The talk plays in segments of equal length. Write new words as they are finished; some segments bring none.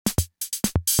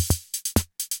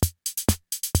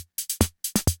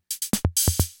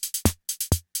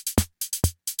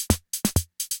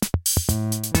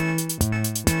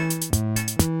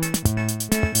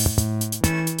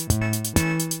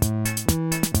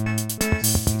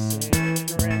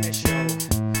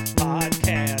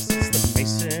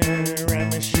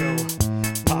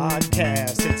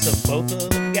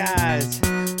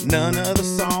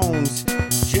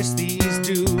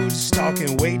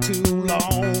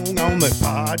Omelet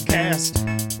Podcast.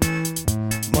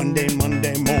 Mundane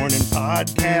Monday morning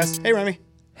podcast. Hey, Remy.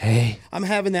 Hey. I'm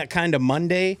having that kind of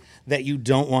Monday that you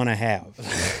don't want to have.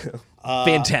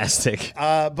 Fantastic.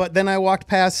 But then I walked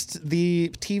past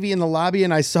the TV in the lobby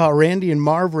and I saw Randy and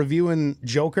Marv reviewing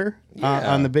Joker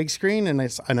on the big screen, and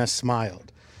I smiled.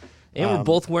 And we're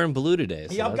both wearing blue today.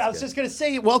 So I was just going to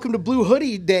say, welcome to Blue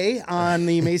Hoodie Day on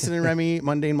the Mason and Remy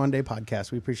Mundane Monday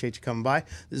podcast. We appreciate you coming by.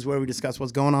 This is where we discuss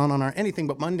what's going on our anything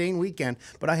but mundane weekend.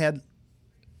 But I had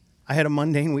a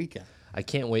mundane weekend. I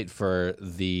can't wait for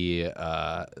the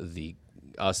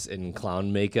us in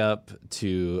clown makeup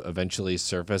to eventually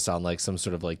surface on like some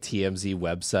sort of like TMZ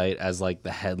website as like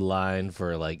the headline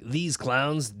for like these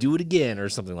clowns do it again or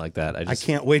something like that. I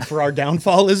can't wait for our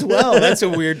downfall as well. That's a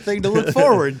weird thing to look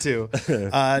forward to.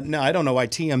 No, I don't know why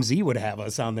TMZ would have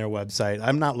us on their website.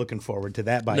 I'm not looking forward to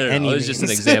that by any means. It was just an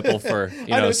example for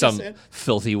some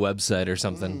filthy website or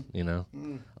something.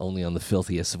 Only on the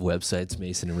filthiest of websites,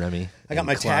 Mason and Remy. I got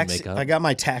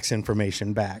my tax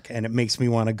information back, and it makes me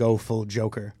want to go full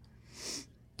Joker.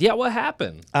 Yeah, what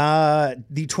happened? The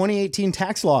 2018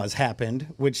 tax laws happened,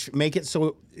 which make it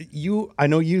so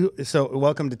So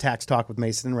welcome to Tax Talk with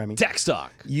Mason and Remy. Tax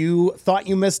Talk. You thought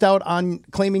you missed out on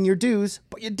claiming your dues,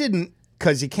 but you didn't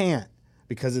because you can't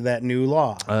because of that new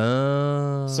law.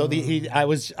 So I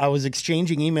was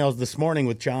exchanging emails this morning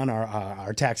with John,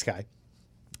 our tax guy.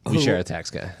 We share a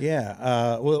tax guy.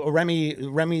 Yeah. Well,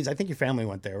 Remy's. I think your family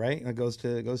went there, right? It goes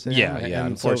to him. Yeah. And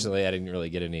unfortunately, I didn't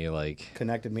really get any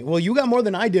connected me. Well, you got more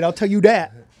than I did. I'll tell you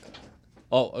that.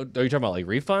 Oh, are you talking about like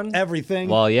refund? Everything.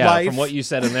 Well, yeah. Life. From what you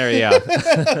said in there,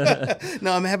 yeah.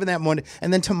 No, I'm having that Monday,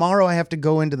 and then tomorrow I have to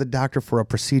go into the doctor for a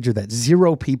procedure that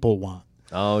 0 people want.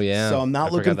 Oh yeah. So I'm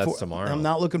not looking that's tomorrow. I'm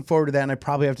not looking forward to that, and I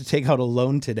probably have to take out a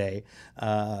loan today.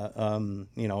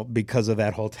 Because of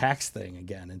that whole tax thing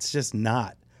again. It's just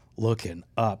not looking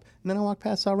up. And then I walk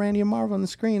past, saw Randy and Marv on the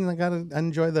screen, and I got to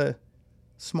enjoy the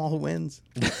small wins.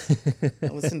 I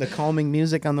listened to calming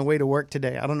music on the way to work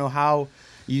today. I don't know how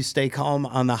you stay calm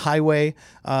on the highway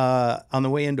on the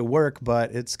way into work,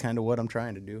 but it's kind of what I'm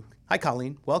trying to do. Hi,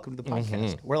 Colleen. Welcome to the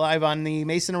podcast. Mm-hmm. We're live on the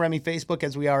Mason and Remy Facebook,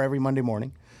 as we are every Monday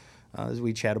morning, as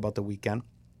we chat about the weekend.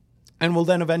 And we'll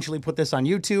then eventually put this on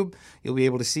YouTube. You'll be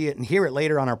able to see it and hear it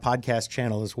later on our podcast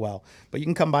channel as well. But you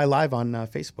can come by live on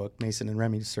Facebook, Mason and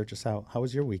Remy, to search us out. How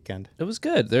was your weekend? It was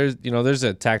good. There's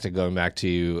a tactic going back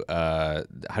to how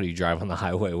do you drive on the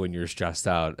highway when you're stressed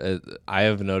out. I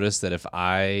have noticed that if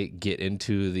I get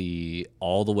into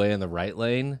all the way in the right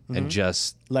lane and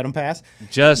just let them pass,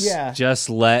 just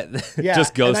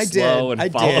go slow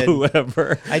and follow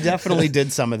whoever. I definitely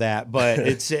did some of that,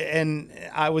 but and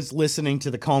I was listening to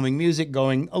the calming music,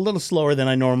 going a little slower than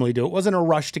I normally do. It wasn't a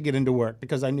rush to get into work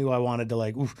because I knew I wanted to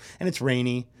and it's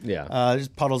rainy. Yeah. There's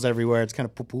puddles everywhere. It's kind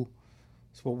of poo-poo.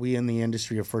 It's what we in the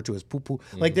industry refer to as poo-poo.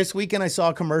 Like this weekend I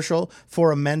saw a commercial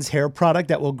for a men's hair product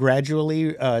that will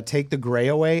gradually take the gray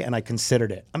away, and I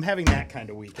considered it. I'm having that kind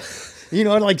of weekend.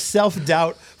 Like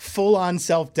self-doubt, full-on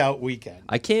self-doubt weekend.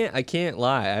 I can't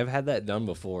lie. I've had that done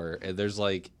before.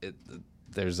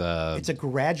 It's a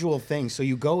gradual thing, so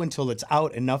you go until it's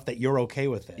out enough that you're okay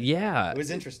with it. Yeah, it was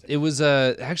interesting. It was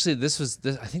actually I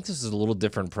think this is a little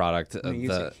different product.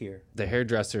 The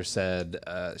hairdresser said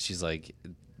she's like,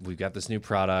 we've got this new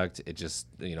product. It just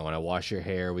when I wash your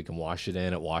hair, we can wash it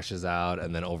in. It washes out,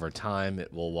 and then over time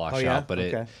it will wash out. But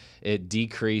it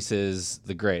decreases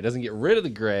the gray. It doesn't get rid of the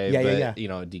gray, but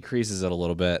it decreases it a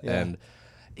little bit. Yeah. And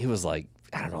it was like,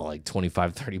 I don't know, like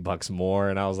 $25-$30 more,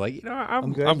 and I I was like,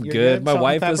 I'm good. My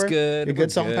wife is good. You're good,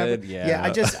 salt and pepper. Yeah. I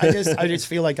just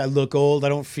feel like I look old. I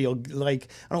don't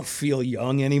feel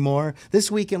young anymore. This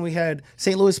weekend we had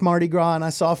St. Louis Mardi Gras, and I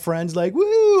saw friends like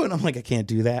woo, and I'm like, I can't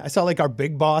do that. I saw like our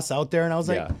big boss out there, and I was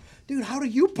like, dude, how do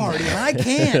you party and I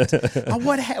can't?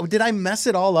 Did I mess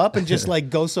it all up and just like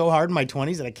go so hard in my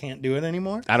 20s that I can't do it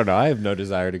anymore? I don't know. I have no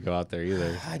desire to go out there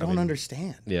either. I don't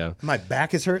understand. Yeah. My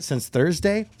back has hurt since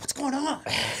Thursday. What's going on?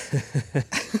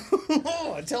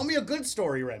 Tell me a good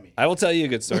story, Remy. I will tell you a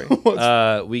good story.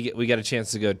 We got a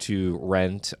chance to go to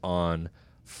Rent on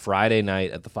Friday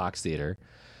night at the Fox Theater.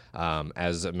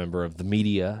 As a member of the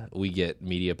media, we get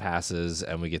media passes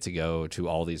and we get to go to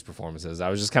all these performances. I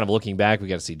was just kind of looking back. We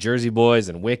got to see Jersey Boys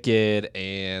and Wicked,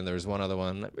 and there was one other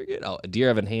one. Dear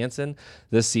Evan Hansen.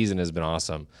 This season has been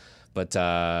awesome. But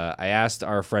I asked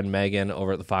our friend Megan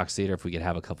over at the Fox Theater if we could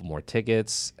have a couple more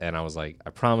tickets, and I was like,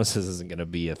 I promise this isn't going to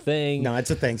be a thing. No, it's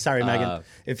a thing. Sorry, Megan,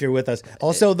 if you're with us.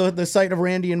 Also, the site of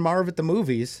Randy and Marv at the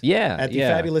movies. Yeah. At the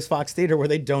fabulous Fox Theater where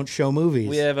they don't show movies.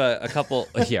 We have a couple,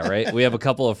 right? We have a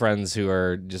couple of friends who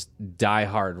are just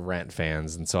diehard Rent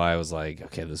fans, and so I was like,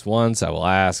 okay, this once I will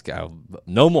ask.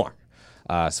 No more.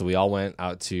 So we all went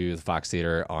out to the Fox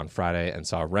Theater on Friday and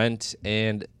saw Rent.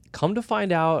 And come to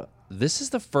find out, this is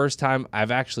the first time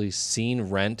I've actually seen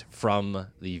Rent from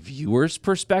the viewer's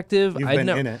perspective. You've been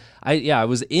in it. I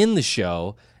was in the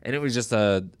show, and it was just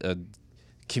a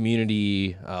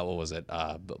community, what was it?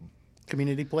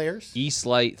 Community players? East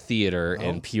Light Theater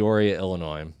in Peoria,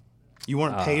 Illinois. You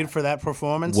weren't paid for that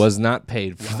performance? Was not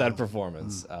paid for that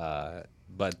performance.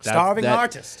 But Starving that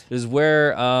artist. is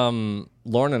where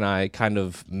Lauren and I kind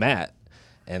of met.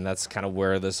 And that's kind of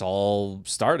where this all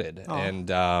started. Oh. And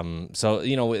so,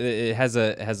 it has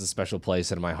a special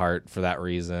place in my heart for that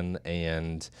reason.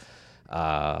 And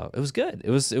it was good. It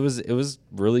was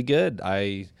really good.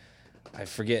 I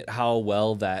forget how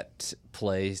well that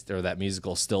play or that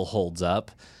musical still holds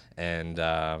up. And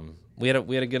we had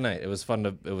a good night. It was fun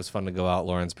to go out.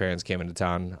 Lauren's parents came into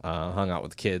town, hung out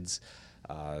with the kids.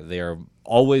 They are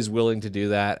always willing to do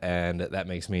that, and that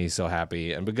makes me so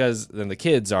happy. And because then the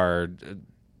kids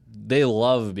they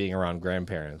love being around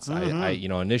grandparents. Mm-hmm. I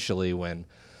initially when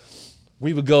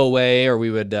we would go away or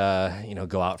we would,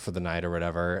 go out for the night or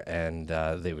whatever, and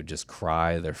they would just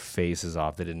cry their faces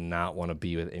off. They did not want to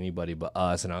be with anybody but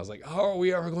us. And I was like, "Oh, are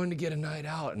we ever going to get a night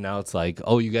out?" And now it's like,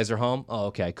 "Oh, you guys are home? Oh,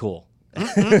 okay, cool."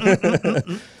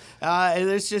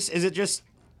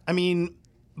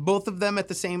 Both of them at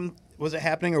the same. Was it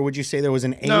happening, or would you say there was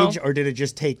an age, or did it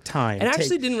just take time? It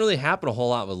actually didn't really happen a whole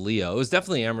lot with Leo. It was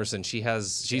definitely Emerson. She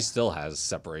still has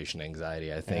separation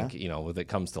anxiety, I think, when it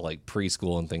comes to like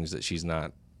preschool and things that she's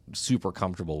not super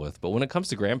comfortable with. But when it comes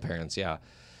to grandparents,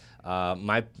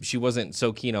 she wasn't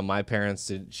so keen on my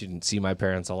parents. She didn't see my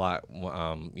parents a lot,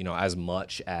 as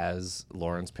much as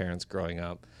Lauren's parents growing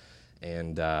up.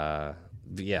 And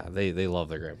they love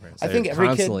their grandparents. I think they're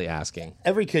constantly asking.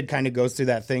 Every kid kind of goes through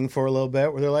that thing for a little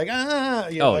bit where they're like,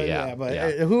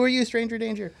 who are you, stranger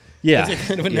danger? Yeah. It's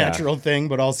kind of a natural thing,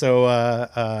 but also,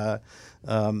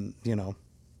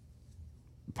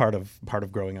 part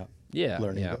of growing up. Yeah.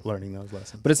 Learning those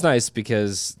lessons. But it's nice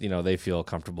because, they feel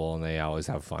comfortable and they always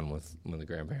have fun when the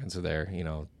grandparents are there.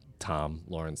 Tom,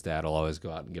 Lauren's dad, will always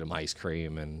go out and get him ice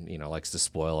cream and, likes to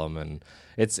spoil them. And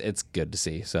it's good to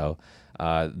see. So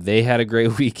they had a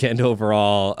great weekend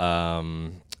overall.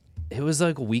 It was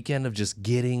like a weekend of just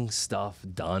getting stuff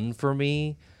done for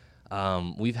me.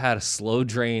 We've had a slow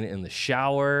drain in the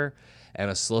shower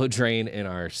and a slow drain in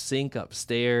our sink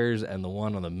upstairs and the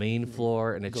one on the main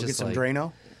floor. And it's Go just get some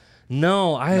Drano?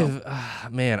 No, I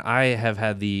have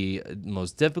had the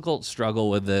most difficult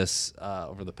struggle with this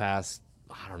over the past,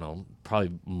 I don't know,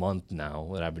 probably month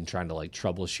now that I've been trying to like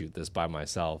troubleshoot this by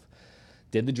myself.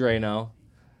 Did the Drano.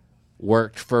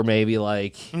 Worked for maybe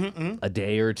like a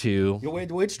day or two.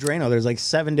 Which Drano? There's like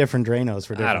 7 different Dranos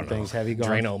for different things. Have you gone?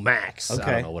 Drano Max. Okay.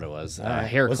 I don't know what it was.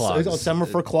 Hair clogs. Some are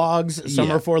for clogs.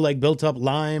 Some are for like built up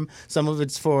lime. Some of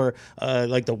it's for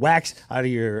like the wax out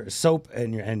of your soap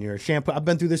and your shampoo. I've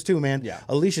been through this too, man. Yeah.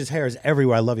 Alicia's hair is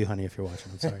everywhere. I love you, honey, if you're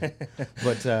watching. I'm sorry.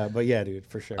 but yeah, dude,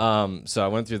 for sure. So I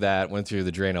went through that. Went through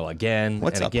the Drano again.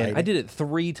 What's up, again. Heidi? I did it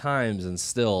 3 times and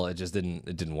still it just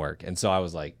didn't work. And so I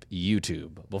was like,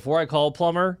 YouTube. Before I call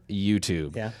plumber,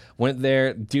 YouTube. Yeah. Went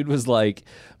there. Dude was like,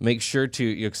 make sure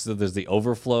to, so there's the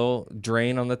overflow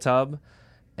drain on the tub,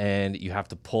 and you have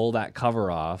to pull that cover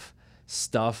off,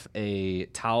 stuff a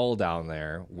towel down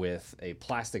there with a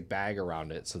plastic bag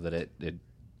around it so that it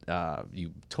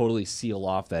you totally seal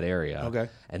off that area. Okay.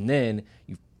 And then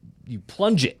you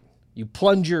plunge it. You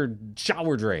plunge your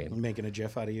shower drain. I'm making a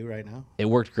GIF out of you right now. It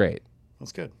worked great.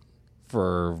 That's good.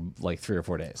 For like 3 or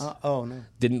 4 days. Oh, no.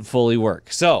 Didn't fully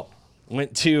work. So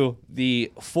went to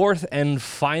the 4th and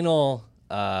final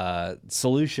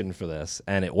solution for this,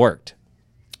 and it worked.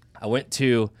 I went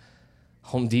to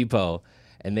Home Depot,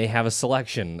 and they have a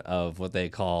selection of what they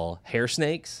call hair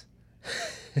snakes.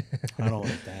 I don't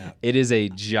like that. It is a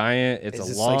giant. It's a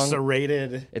long, like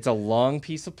serrated. It's a long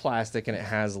piece of plastic, and it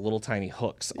has little tiny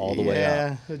hooks all the way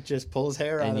up. Yeah, it just pulls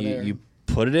hair out of there. You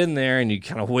put it in there and you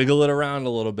kind of wiggle it around a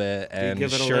little bit, and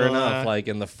sure enough, like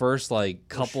in the first like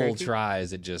couple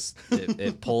tries,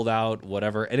 it pulled out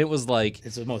whatever, and it was like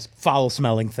it's the most foul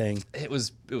smelling thing. It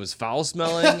was foul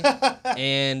smelling,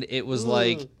 and it was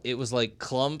like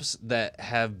clumps that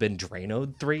have been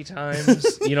Dranoed 3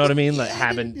 times. You know what I mean?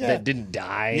 That didn't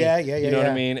die. Yeah. You know what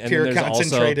I mean? And pure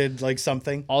concentrated also, like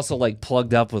something. Also like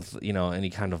plugged up with any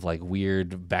kind of like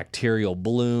weird bacterial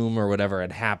bloom or whatever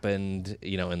had happened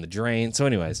in the drain. So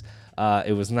anyways,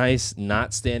 it was nice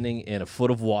not standing in a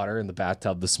foot of water in the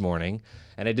bathtub this morning.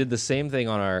 And I did the same thing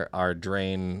on our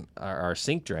drain, our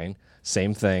sink drain.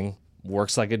 Same thing.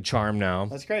 Works like a charm now.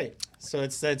 That's great. So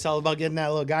it's all about getting that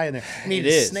little guy in there. You need It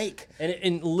a is. snake.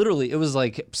 And literally, it was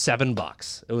like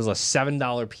 $7. It was a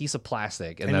 $7 piece of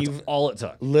plastic, and that's all it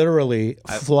took. Literally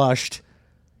flushed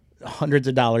hundreds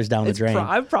of dollars down the drain.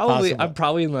 I'm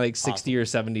probably in like $60 or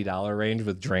 $70 range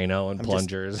with Drano and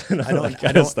plungers and all that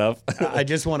kind of stuff. I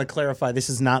just want to clarify, this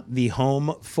is not the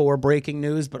home for breaking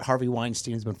news, but Harvey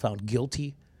Weinstein has been found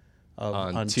guilty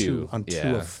on two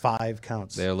of 5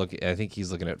 counts. They're looking. I think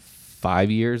he's looking at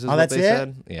 5 years. Is what that's they it?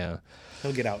 said. Yeah,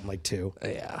 he'll get out in like 2.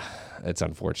 yeah. It's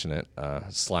unfortunate.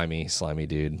 Slimy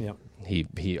dude. Yep.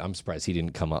 He. I'm surprised he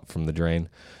didn't come up from the drain.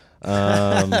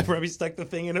 Probably stuck the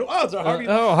thing in it. Oh, it's a Harvey.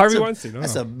 Harvey Weinstein.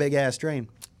 That's a big ass drain.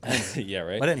 Yeah,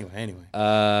 right. But anyway.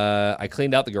 I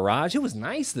cleaned out the garage. It was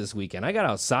nice this weekend. I got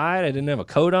outside. I didn't have a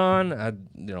coat on. I had,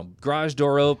 garage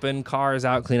door open, cars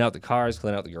out, clean out the cars,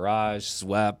 clean out the garage,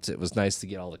 swept. It was nice to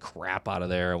get all the crap out of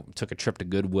there. Took a trip to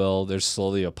Goodwill. There's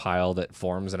slowly a pile that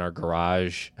forms in our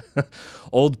garage.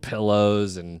 Old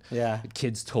pillows and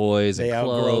kids' toys and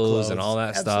clothes and all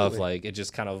that stuff. Like it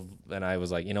just kind of, and I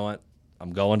was like, you know what?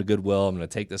 I'm going to Goodwill. I'm going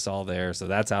to take this all there. So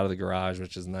that's out of the garage,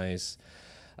 which is nice.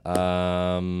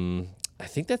 I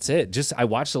think that's it. Just I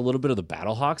watched a little bit of the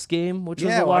Battlehawks game, which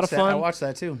was a lot of fun. I watched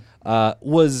that too. I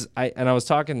was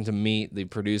talking to Meet, the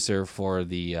producer for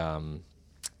the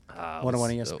 101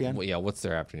 ESPN. Yeah, what's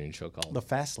their afternoon show called? The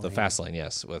Fast Lane. The Fast Lane,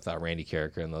 yes, with Randy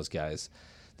Carricker and those guys.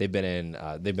 They've been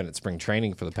at spring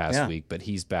training for the past week, but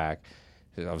he's back.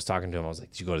 I was talking to him. I was like,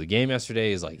 "Did you go to the game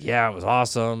yesterday?" He's like, "Yeah, it was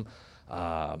awesome."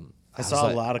 I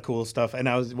saw a lot of cool stuff, and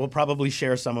we'll probably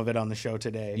share some of it on the show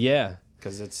today. Yeah,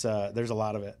 because it's there's a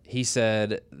lot of it. He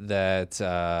said that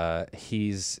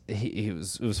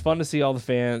it was fun to see all the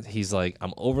fans. He's like,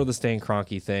 I'm over the Stan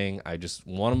Kroenke thing. I just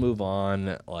want to move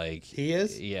on. Like he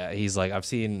is. Yeah, he's like, I've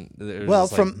seen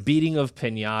from beating of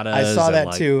pinatas. I saw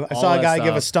that too. I saw a guy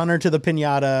give a stunner to the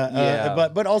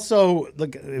pinata. But also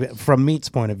look from Meat's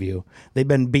point of view, they've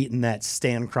been beating that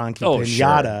Stan Kroenke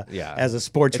pinata as a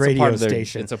sports radio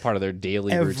station. It's a part of their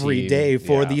daily every routine. day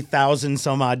for the 1,000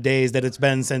 some odd days that it's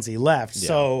been since he left. Yeah.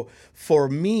 So for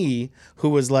me, who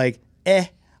was like,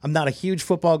 I'm not a huge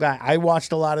football guy. I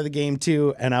watched a lot of the game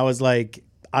too, and I was like,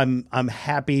 I'm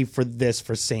happy for this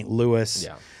for St. Louis.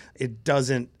 Yeah. It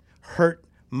doesn't hurt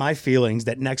my feelings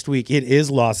that next week it is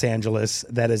Los Angeles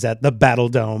that is at the Battle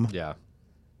Dome. Yeah.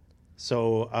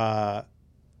 So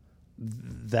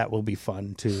that will be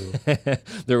fun too.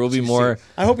 There will be more.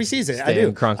 I hope he sees it. I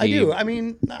do. Kroenke I do. I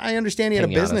mean, I understand he had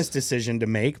a business decision to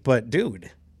make, but dude,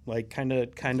 like kind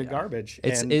of garbage.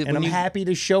 And I'm happy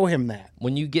to show him that.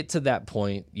 When you get to that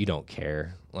point, you don't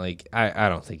care. Like I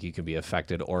don't think you can be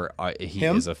affected, or he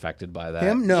is affected by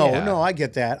that. No, I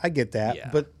get that.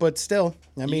 Yeah. But still,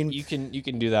 I mean, you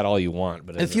can do that all you want,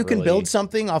 but if you can build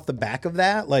something off the back of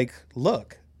that, like,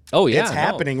 look. Oh yeah, it's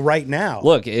happening right now.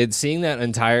 Look, it's seeing that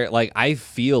entire, like, I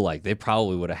feel like they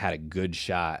probably would have had a good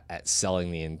shot at selling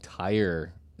the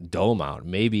entire dome out.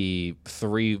 Maybe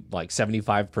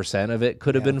 75% of it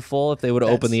could have been full if they would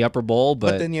have opened the upper bowl.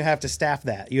 But then you have to staff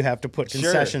that. You have to put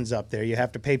concessions up there. You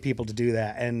have to pay people to do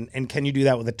that. And can you do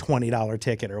that with a $20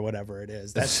 ticket or whatever it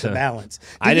is? That's the balance.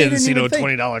 I didn't see no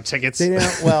 $20 tickets.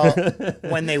 Well,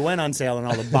 when they went on sale and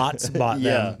all the bots bought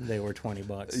them, they were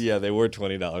 $20. Yeah, they were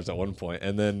 $20 at one point.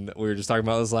 And then we were just talking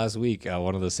about this last week.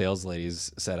 One of the sales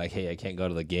ladies said, "Hey, I can't go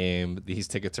to the game. These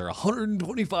tickets are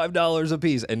 $125 a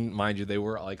piece." And mind you, they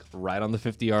were like right on the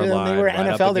 50-yard line. They were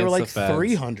NFL. They were like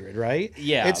 300, right?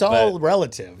 Yeah, it's all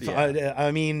relative. Yeah.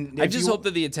 I mean, I just hope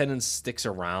that the attendance sticks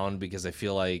around, because I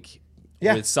feel like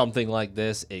with something like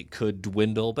this, it could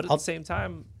dwindle. But at the same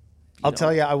time, I'll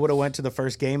tell you, I would have went to the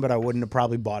first game, but I wouldn't have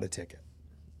probably bought a ticket.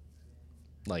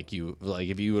 Like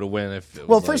if you would have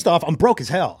won, first off, I'm broke as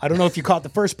hell. I don't know if you caught the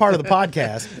first part of the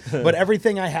podcast, but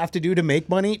everything I have to do to make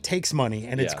money takes money,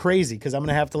 and it's crazy because I'm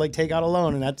gonna have to take out a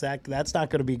loan, and that's not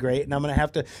gonna be great. And I'm gonna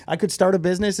have to. I could start a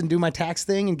business and do my tax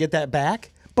thing and get that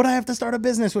back, but I have to start a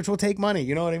business which will take money.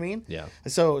 You know what I mean? Yeah.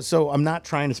 So I'm not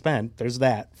trying to spend. There's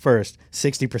that first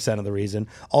 60% of the reason.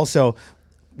 Also,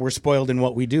 we're spoiled in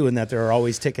what we do, and that there are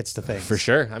always tickets to things. For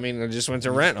sure. I mean, I just went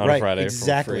to rent on Friday.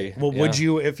 Exactly. For free. Well, would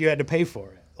you if you had to pay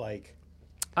for it?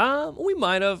 We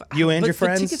might have. You and your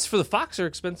friends. The tickets for the Fox are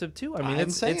expensive too. I mean,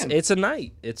 it's a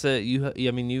night. It's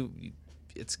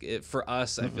for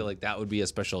us. I feel like that would be a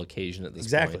special occasion at this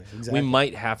point. Exactly. We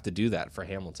might have to do that for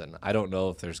Hamilton. I don't know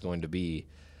if there's going to be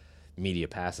media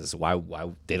passes. Why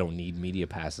they don't need media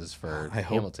passes for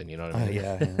Hamilton? You know what I mean?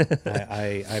 Yeah.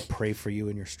 I pray for you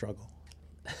in your struggle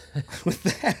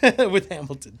with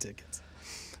Hamilton tickets.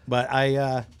 But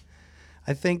I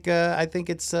think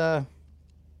it's.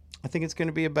 I think it's going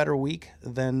to be a better week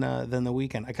than the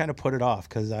weekend. I kind of put it off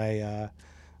because I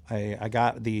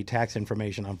got the tax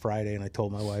information on Friday, and I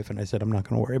told my wife, and I said I'm not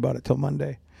going to worry about it till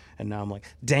Monday. And now I'm like,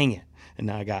 dang it! And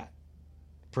now I got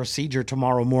procedure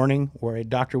tomorrow morning where a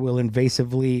doctor will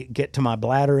invasively get to my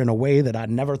bladder in a way that I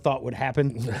never thought would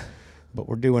happen, but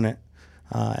we're doing it.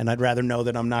 And I'd rather know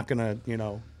that I'm not gonna,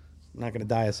 not gonna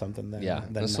die of something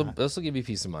than this will give you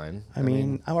peace of mind. I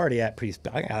mean, I'm already at peace.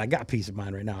 I got peace of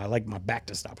mind right now. I like my back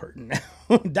to stop hurting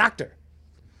now, doctor.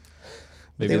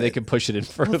 Maybe they can push it in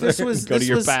further. Go to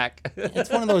your back. It's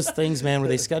one of those things, man, where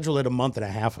they scheduled it a month and a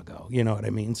half ago. You know what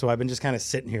I mean? So I've been just kind of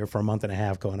sitting here for a month and a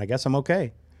half, going, I guess I'm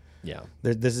okay. Yeah.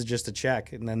 This is just a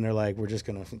check, and then they're like, we're just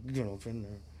gonna,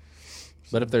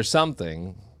 But if there's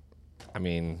something, I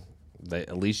mean,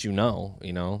 at least a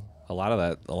lot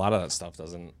of that stuff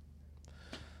doesn't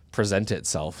present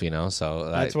itself,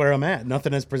 So that's where I'm at.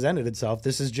 Nothing has presented itself.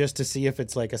 This is just to see if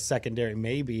it's like a secondary,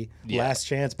 maybe last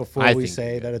chance before we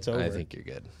say that it's over. I think you're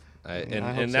good.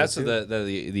 And that's when I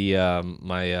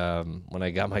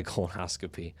got my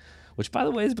colonoscopy, which by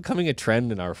the way is becoming a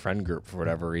trend in our friend group for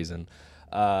whatever reason.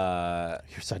 You're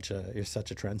such a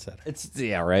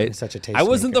trendsetter. Right. You're such a taste. I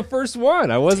wasn't maker. the first one.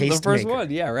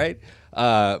 Taste Yeah, right.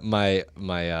 My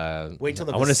wait till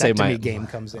the vasectomy game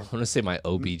comes in. I want to say my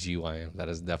OBGYN. That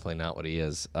is definitely not what he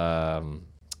is.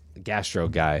 Gastro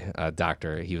guy,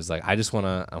 doctor. He was like, I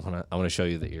want to show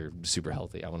you that you're super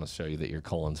healthy. I want to show you that your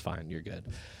colon's fine. You're good.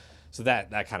 So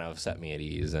that kind of set me at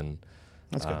ease, and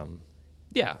that's good.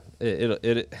 Yeah,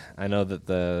 I know that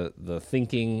the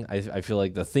thinking, I feel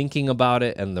like the thinking about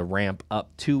it and the ramp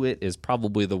up to it is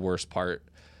probably the worst part,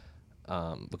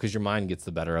 because your mind gets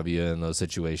the better of you in those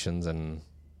situations, and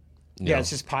it's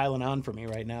just piling on for me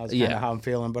right now. Is kind of how I'm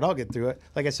feeling, but I'll get through it.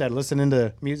 Like I said, listening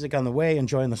to music on the way,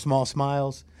 enjoying the small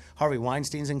smiles. Harvey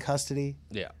Weinstein's in custody.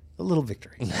 Yeah, a little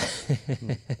victory.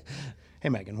 Hey,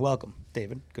 Megan, welcome.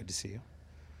 David, good to see you.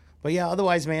 But yeah,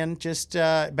 otherwise, man, just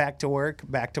back to work,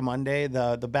 back to Monday.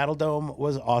 The Battle Dome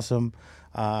was awesome.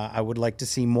 I would like to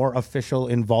see more official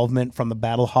involvement from the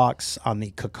Battle Hawks on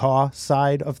the cacaw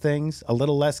side of things. A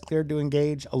little less clear to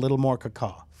engage, a little more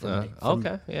cacaw.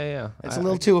 Okay, yeah. It's a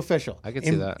little too official. I can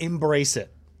see that. Embrace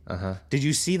it. Did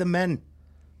you see the men?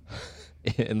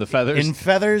 In the feathers? In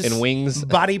feathers. In wings.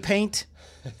 Body paint,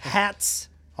 hats,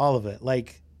 all of it.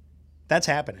 Like, that's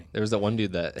happening. There was that one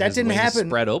dude that didn't happen.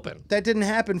 Spread open. That didn't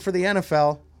happen for the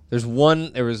NFL.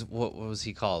 There was what was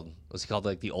he called? Was he called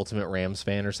like the Ultimate Rams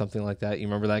fan or something like that? You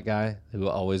remember that guy who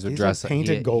always would dress like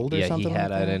painted gold or something? Yeah, he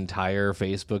had like an entire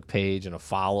Facebook page and a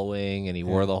following, and he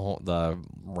wore the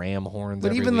ram horns.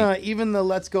 But every week. even the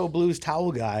Let's Go Blues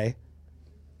towel guy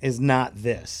is not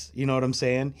this. You know what I'm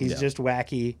saying? He's just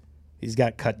wacky. He's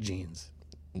got cut jeans.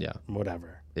 Yeah.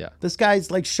 Whatever. Yeah. This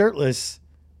guy's like shirtless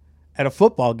at a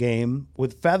football game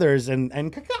with feathers and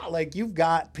caca. Like, you've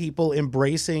got people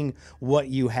embracing what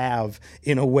you have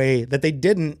in a way that they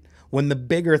didn't when the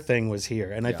bigger thing was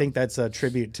here. And I think that's a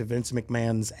tribute to Vince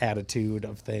McMahon's attitude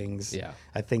of things. Yeah.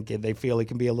 I think they feel he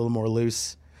can be a little more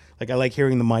loose. Like, I like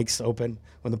hearing the mics open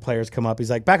when the players come up. He's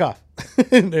like, back off.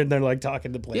 and they're like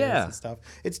talking to players and stuff.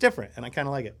 It's different, and I kind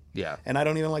of like it. Yeah. And I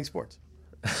don't even like sports.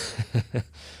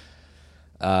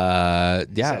 In a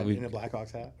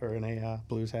Blackhawks hat or in a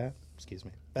Blues hat. Excuse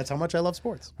me. That's how much I love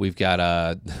sports. We've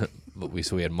got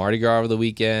we had Mardi Gras over the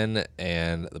weekend,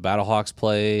 and the Battlehawks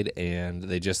played, and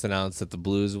they just announced that the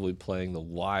Blues will be playing the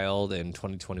Wild in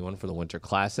 2021 for the Winter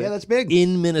Classic. Yeah, that's big.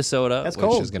 In Minnesota, that's which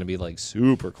cold. is going to be like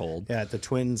super cold. Yeah, at the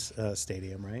Twins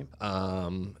stadium, right?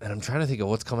 And I'm trying to think of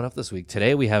what's coming up this week.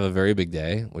 Today we have a very big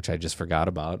day, which I just forgot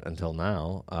about until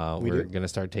now. We're going to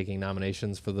start taking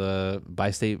nominations for the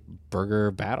Bi-State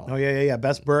Burger Battle. Oh, yeah.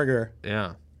 Best burger.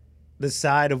 Yeah. The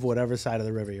side of whatever side of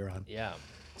the river you're on. Yeah.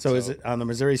 So is it on the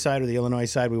Missouri side or the Illinois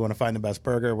side? We want to find the best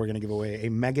burger. We're going to give away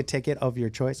a mega ticket of your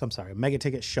choice. A mega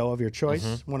ticket show of your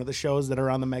choice. One of the shows that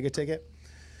are on the mega ticket.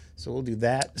 So we'll do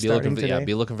that starting today.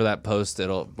 Be looking for that post.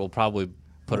 We'll probably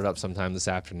put it up sometime this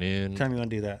afternoon. What time you want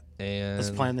to do that? And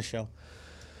let's plan the show.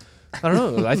 I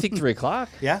don't know. I think 3 o'clock.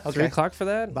 Yeah, okay. 3 o'clock for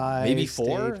that. Maybe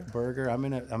 4. Burger. I'm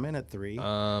in at 3.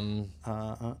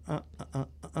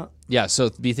 Yeah. So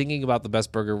be thinking about the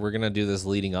best burger. We're gonna do this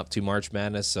leading up to March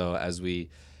Madness. So as we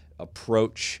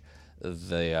approach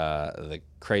the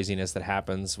craziness that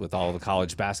happens with all the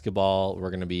college basketball,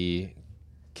 we're gonna be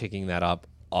kicking that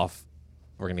off.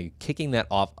 We're gonna be kicking that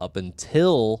off up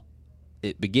until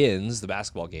it begins, the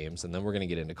basketball games, and then we're gonna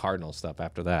get into Cardinal stuff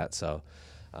after that. So,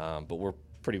 but we're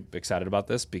pretty excited about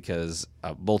this because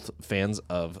both fans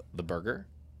of the burger,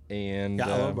 and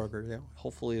I love burgers. Yeah.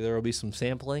 hopefully there will be some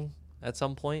sampling at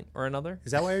some point or another.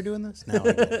 Is that why you're doing this? Now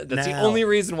I get it. That's the only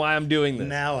reason why I'm doing this.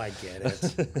 Now I get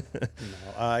it.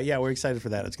 Yeah, we're excited for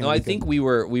that. It's gonna. No, be I good. think we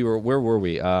were. Where were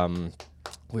we?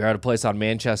 We were at a place on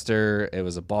Manchester. It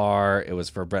was a bar. It was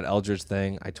for a Brett Eldridge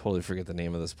thing. I totally forget the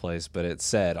name of this place, but it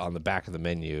said on the back of the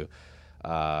menu,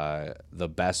 the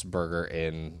best burger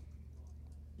in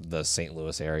the St.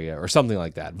 Louis area or something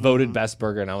like that. Voted best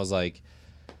burger, and I was like,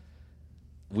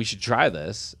 we should try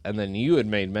this. And then you had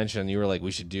made mention, you were like,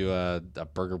 we should do a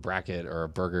burger bracket or a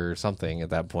burger something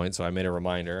at that point. So I made a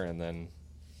reminder, and then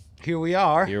here we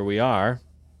are.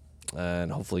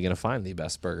 And hopefully going to find the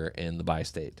best burger in the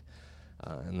bi-state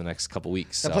in the next couple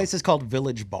weeks. The place is called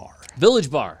Village Bar.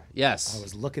 Village Bar, yes. I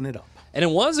was looking it up. And it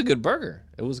was a good burger.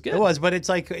 It was good. It was, but it's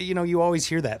like, you always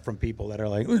hear that from people that are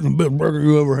like, "It's the best burger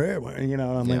you ever had." And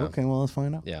I'm like, okay, well, let's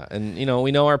find out. Yeah, and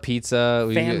we know our pizza.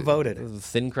 Fan voted.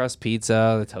 Thin crust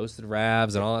pizza, the toasted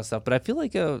wraps, and all that stuff. But I feel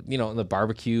like, in the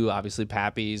barbecue, obviously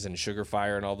Pappy's and Sugar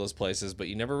Fire and all those places, but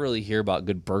you never really hear about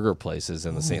good burger places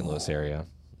in the St. Louis area.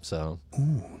 So,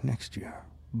 next year,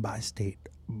 bi-state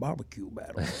barbecue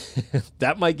battle.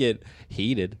 that might get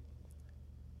heated.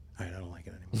 All right, I don't like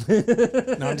it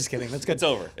anymore. No, I'm just kidding. That's good. It's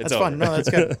over. That's fun. No, that's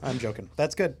good. I'm joking.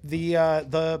 That's good.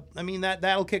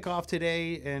 That'll kick off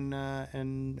today,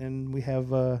 and we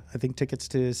have I think tickets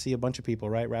to see a bunch of people,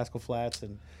 right? Rascal Flatts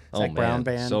and Zach Brown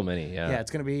Band. So many, yeah. Yeah, it's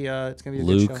gonna be a good show.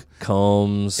 Luke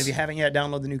Combs. If you haven't yet,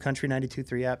 download the new Country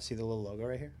 92.3 app. See the little logo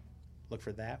right here. Look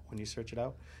for that when you search it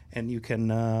out, and you can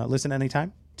listen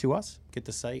anytime to us. Get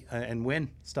the site and win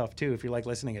stuff too. If you like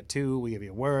listening at 2, we give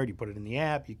you a word. You put it in the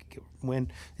app. You can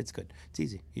win. It's good. It's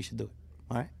easy. You should do it.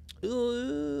 All right.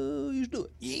 You should do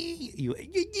it. You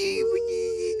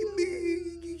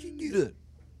should do it.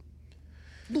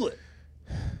 Do it.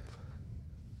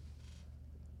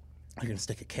 I'm gonna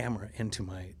stick a camera into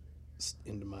my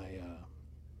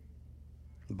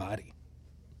body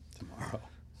tomorrow.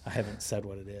 I haven't said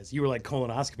what it is. You were like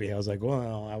colonoscopy. I was like,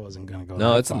 well, I wasn't gonna go.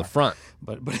 No, that it's far. in the front.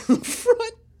 But in the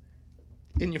front,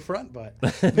 in your front butt.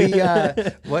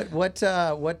 The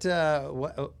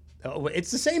it's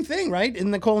the same thing, right?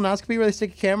 In the colonoscopy where they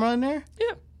stick a camera in there.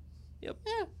 Yeah. Yep.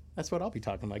 Yeah, that's what I'll be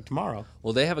talking like tomorrow.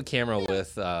 Well, they have a camera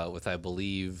with I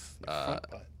believe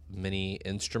many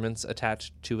instruments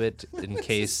attached to it in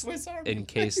case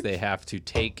they have to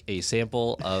take a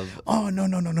sample of. Oh no!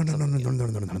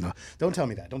 Don't tell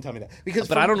me that. Because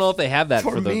but I don't know if they have that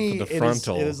for the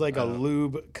frontal. It is like a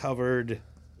lube covered,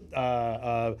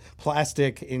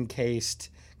 plastic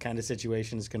encased kind of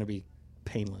situation. Is going to be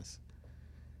painless.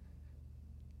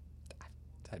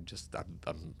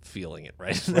 I'm feeling it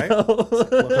right now.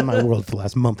 Welcome to my world for the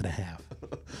last month and a half.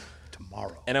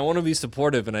 Tomorrow. And I want to be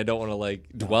supportive, and I don't want to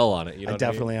dwell on it. You know I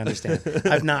definitely understand.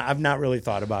 I've not really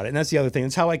thought about it, and that's the other thing.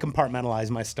 It's how I compartmentalize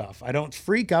my stuff. I don't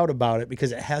freak out about it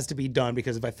because it has to be done.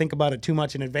 Because if I think about it too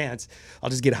much in advance, I'll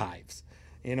just get hives.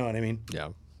 You know what I mean? Yeah.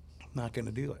 I'm not going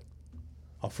to do it.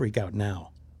 I'll freak out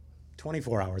now.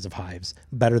 24 hours of hives,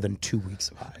 better than 2 weeks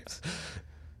of hives.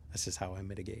 That's just how I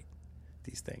mitigate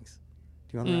these things.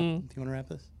 Do you want to wrap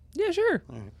this? Yeah, sure.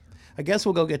 All right. I guess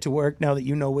we'll go get to work now that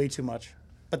you know way too much.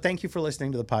 But thank you for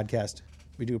listening to the podcast.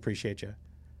 We do appreciate you.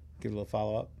 Give a little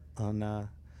follow-up on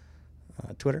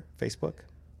Twitter, Facebook,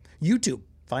 YouTube.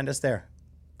 Find us there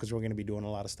because we're going to be doing a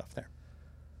lot of stuff there.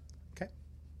 Okay?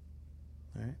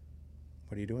 All right.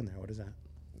 What are you doing there? What is that?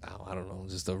 Oh, I don't know.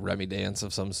 Just a Remy dance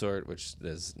of some sort, which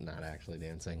is not actually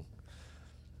dancing.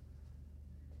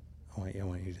 I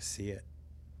want you to see it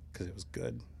because it was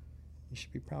good. You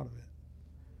should be proud of it.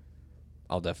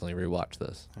 I'll definitely rewatch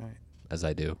this. All right. As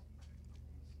I do.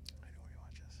 I don't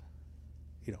rewatch this.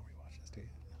 You don't rewatch this, do you?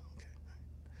 No, okay. All right.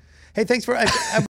 Hey, thanks for...